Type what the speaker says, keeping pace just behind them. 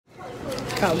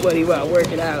How buddy while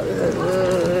working out.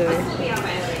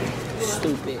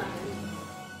 Stupid.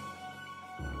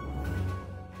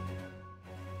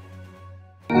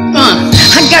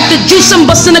 I got the juice, I'm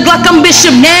busting the Glock, I'm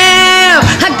Bishop now.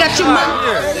 I got you,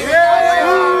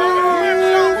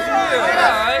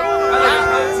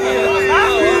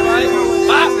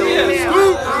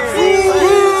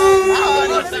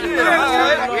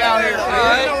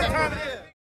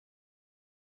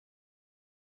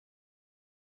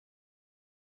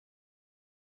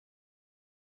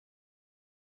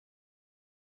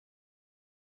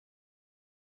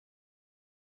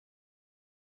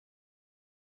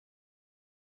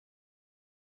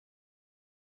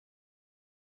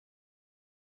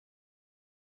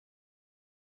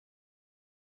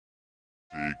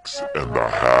 Six and a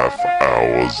half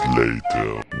hours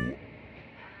later.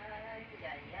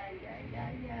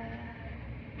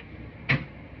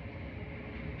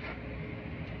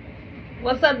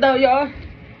 What's up though, y'all?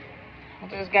 I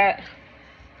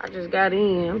just got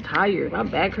in. I'm tired. My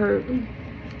back hurt.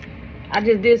 I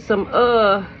just did some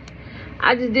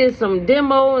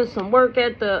demo and some work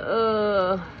at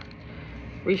the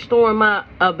restoring my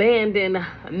abandoned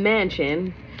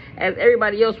mansion, as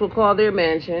everybody else would call their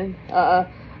mansion.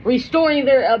 Restoring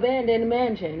their abandoned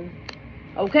mansion.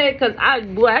 Okay, cause I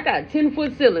got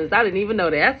 10-foot ceilings. I didn't even know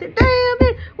that. I said, damn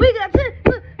it, we got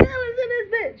 10-foot ceilings in this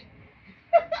bitch.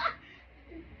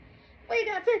 We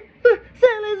got 10-foot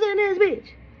ceilings in this bitch.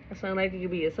 That sound like it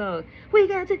could be a song. We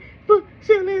got 10-foot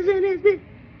ceilings in this bitch.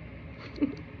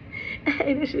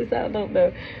 Hey, this shit sound dope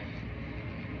though.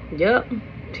 Yup.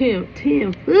 10 foot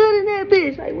in that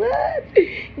bitch. Like, what?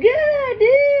 God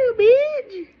damn,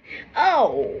 bitch.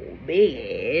 Oh,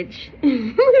 bitch.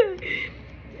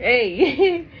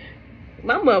 Hey,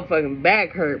 my motherfucking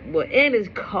back hurt. But and it's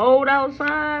cold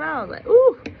outside. I was like,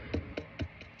 ooh.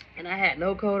 And I had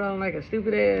no coat on like a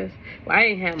stupid ass. Well, I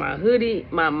ain't had my hoodie,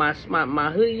 my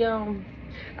hoodie on.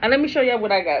 Let me show y'all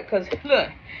what I got. Cause look,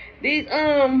 these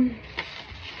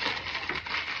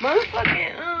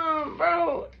motherfucking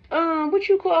bro, what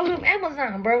you call them?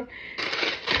 Amazon, bro.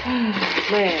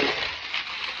 Man,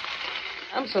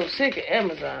 I'm so sick of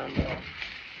Amazon, bro.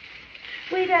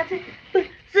 We got to put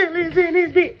ceilings in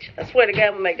this bitch. I swear to God,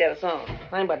 I'm gonna make that a song.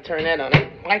 I ain't about to turn that on.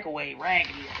 That microwave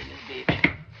raggedy in this bitch.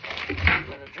 I'm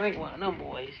gonna drink one of them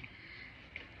boys.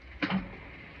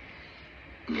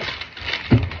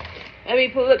 I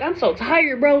mean, look, I'm so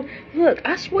tired, bro. Look,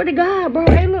 I swear to God, bro.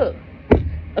 Hey, look.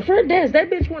 A friend dance, that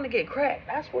bitch want to get cracked.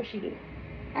 I swear she do.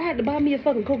 I had to buy me a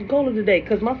fucking Coca-Cola today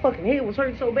because my fucking head was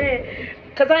hurting so bad.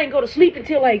 Because I ain't go to sleep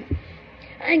until like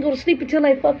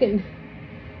fucking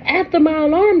after my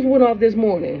alarms went off this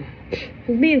morning.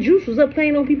 Me and Juice was up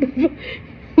playing on people's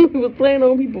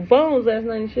phones last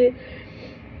night and shit.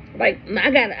 Like,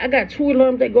 I got 2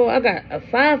 alarms that go. I got a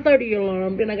 5:30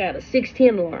 alarm, then I got a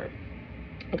 6:10 alarm.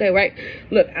 Okay, right?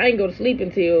 Look, I ain't go to sleep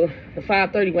until the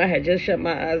 5:30 when I had just shut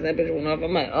my eyes and that bitch went off.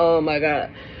 I'm like, oh my God.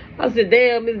 I said,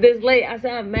 damn, it's this late. I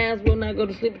said, I might as well not go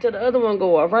to sleep until the other one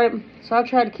go off, right? So I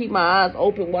tried to keep my eyes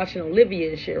open watching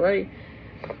Olivia and shit, right?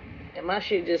 And my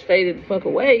shit just faded the fuck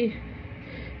away.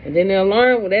 And then the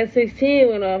alarm with that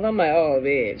 6:10 went off. I'm like, oh,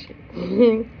 bitch.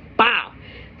 Bow.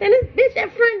 Then this bitch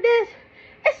at front desk,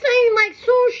 it seemed like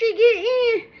soon as she get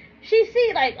in, she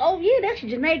see like, oh yeah, that's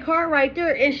Janae's car right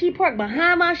there. And she parked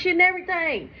behind my shit and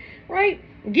everything. Right?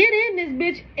 Get in this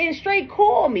bitch and straight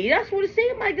call me. That's what it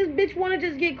seemed like. This bitch want to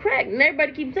just get cracked. And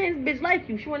everybody keeps saying this bitch like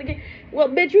you. She want to get, well,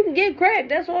 bitch, you can get cracked.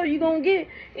 That's all you gonna get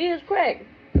is crack.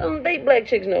 I don't date black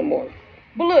chicks no more.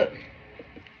 But look,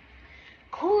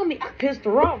 call me. I pissed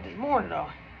her off this morning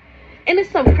though. And it's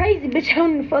some crazy bitch out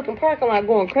in the fucking parking lot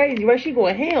going crazy, right? She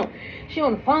going hell. She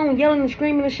on the phone yelling and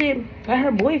screaming and shit at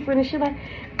her boyfriend and shit like,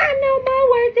 I know my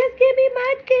words, just give me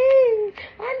my keys.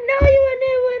 I know you in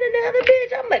there with another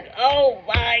bitch. I'm like, oh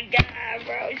my God,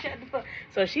 bro, shut the fuck.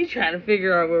 So she trying to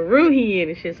figure out what room he in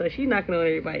and shit. So she knocking on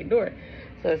everybody's door.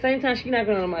 So at the same time she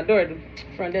knocking on my door, the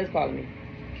front desk calling me.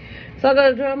 So I go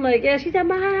to the door, I'm like, yeah. She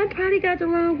said, I probably got the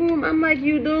wrong room. I'm like,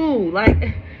 you do.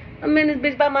 Like, I'm in this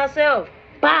bitch by myself.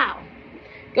 Bow.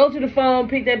 Go to the phone,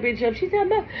 pick that bitch up. She said,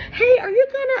 hey, are you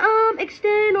gonna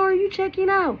extend or are you checking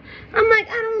out? I'm like,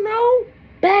 I don't know.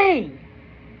 Bang.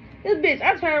 This bitch,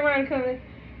 I turn around and come in.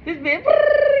 This bitch,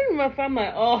 I'm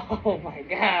like, oh my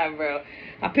God, bro.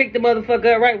 I picked the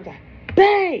motherfucker up right. Was like,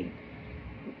 bang.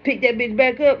 Pick that bitch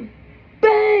back up.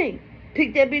 Bang.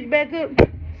 Pick that bitch back up.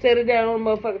 Set her down on the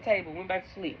motherfucking table. Went back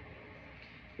to sleep.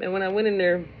 Man, when I went in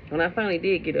there, when I finally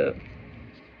did get up,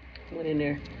 went in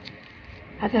there.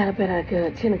 I got up at like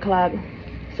 10 o'clock,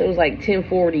 so it was like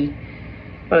 10:40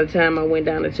 by the time I went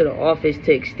down into the office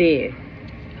to extend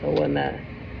or whatnot.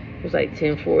 It was like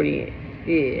 10:40,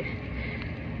 Yeah.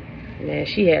 Man,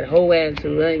 she had a whole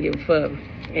attitude. I didn't give a fuck.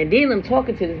 And then I'm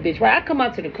talking to this bitch. Right, I come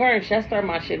out to the car and I start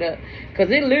my shit up. Because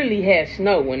it literally had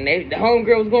snow. When the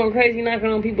homegirl was going crazy,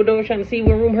 knocking on people's doors, trying to see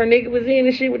what room her nigga was in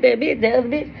and shit with that bitch, the other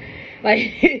bitch.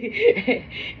 Like,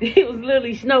 it was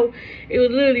literally snow. It was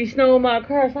literally snow in my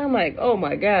car. So I'm like, oh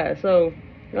my God. So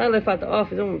when I left out the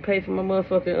office, I'm going to pay for my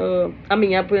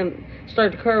motherfucking,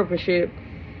 start the car up and shit.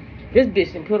 This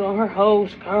bitch done put on her whole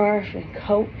scarf and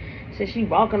coat. So she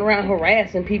walking around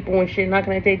harassing people and shit,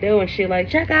 knocking at their door and shit like,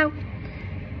 check out.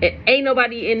 And ain't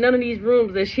nobody in none of these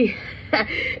rooms that she...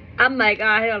 I'm like,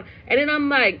 hell. And then I'm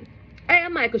like,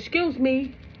 excuse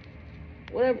me.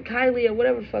 Whatever, Kylie or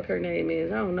whatever the fuck her name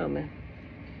is. I don't know, man.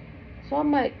 So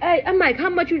I'm like, how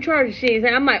much you charge? She ain't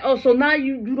saying. I'm like, oh, so now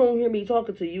you don't hear me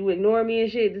talking to you, ignore me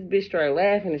and shit. This bitch started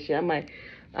laughing and shit. I'm like,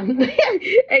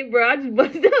 hey, bro, I just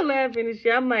busted out laughing and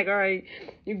shit. I'm like, all right,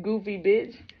 you goofy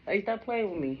bitch. Like, stop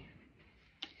playing with me.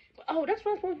 But, oh, that's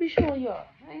what I'm supposed to be showing y'all.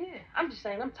 Yeah. I'm just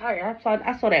saying, I'm tired.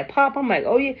 I saw that pop. I'm like,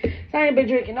 oh, yeah. So I ain't been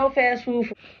drinking no fast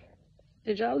food.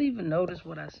 Did y'all even notice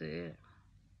what I said?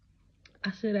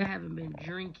 I said I haven't been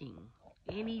drinking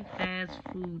any fast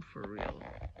food for real.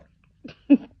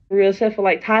 For real, except for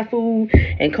like Thai food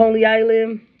and Coney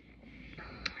Island.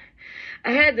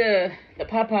 I had the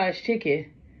Popeye's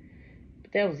chicken.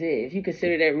 That was it. If you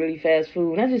consider that really fast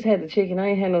food. I just had the chicken. I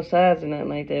ain't had no sides or nothing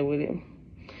like that with it.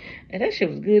 And that shit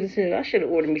was good as hell. I should have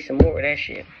ordered me some more of that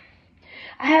shit.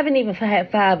 I haven't even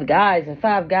had Five Guys. And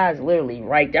Five Guys literally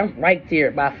I'm right there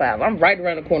by Five. I'm right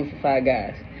around the corner from Five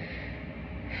Guys.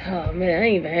 Oh, man. I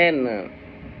ain't even had none.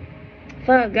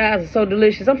 Five Guys are so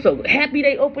delicious. I'm so happy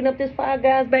they opened up this Five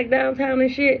Guys back downtown and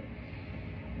shit.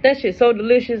 That shit's so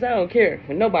delicious. I don't care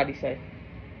what nobody say.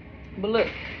 But look,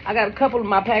 I got a couple of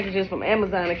my packages from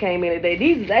Amazon that came in today.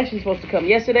 These is actually supposed to come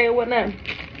yesterday or whatnot.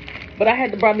 But I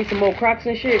had to buy me some more Crocs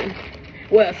and shit.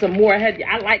 Well, some more.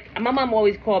 My mom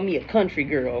always called me a country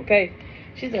girl, okay?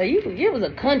 She's like, you was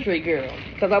a country girl.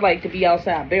 Because I like to be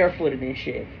outside barefooted and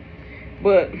shit.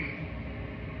 But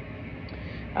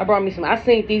I brought me some. I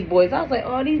seen these boys. I was like,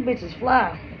 oh, these bitches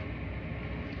fly.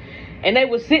 And they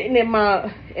was sitting in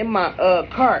my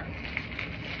cart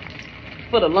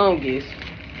for the longest.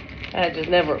 I just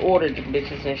never ordered the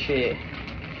bitches and shit.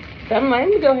 So I'm like, let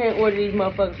me go ahead and order these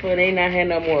motherfuckers for they not had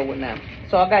no more with now.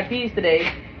 So I got these today.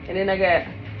 And then I got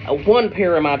one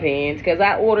pair of my pants. Because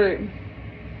I ordered...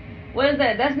 What is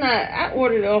that? That's not... I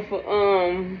ordered off of...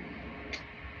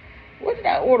 What did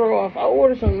I order off? I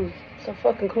ordered some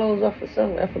fucking clothes off of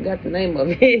something. I forgot the name of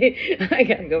it. I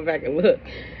gotta go back and look.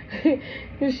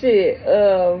 Shit.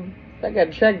 I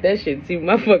gotta track that shit. See what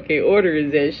my fucking order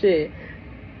is at. Shit.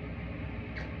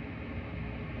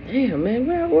 Damn, man,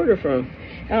 where I order from?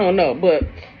 I don't know, but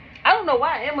I don't know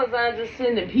why Amazon just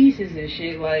sending pieces and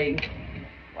shit. Like,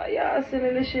 why y'all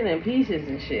sending this shit in pieces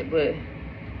and shit? But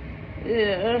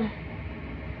yeah,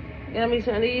 got me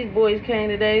some of these boys came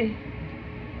today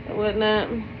and whatnot.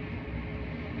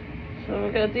 So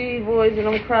I got these boys and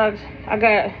them Crocs. I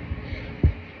got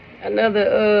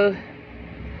another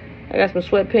I got some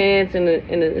sweatpants and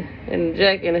a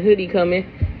jacket and a hoodie coming.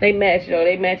 They match though.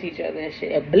 They match each other and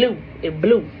shit. It's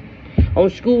blue. On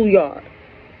schoolyard.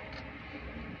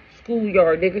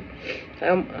 Schoolyard, nigga.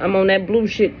 I'm on that blue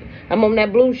shit. All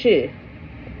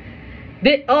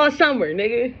summer,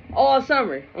 nigga. All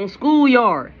summer. On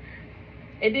schoolyard.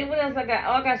 And then what else I got?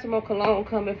 Oh, I got some more cologne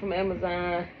coming from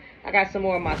Amazon. I got some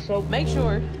more of my soap. Make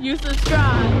sure you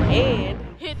subscribe and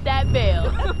hit that bell.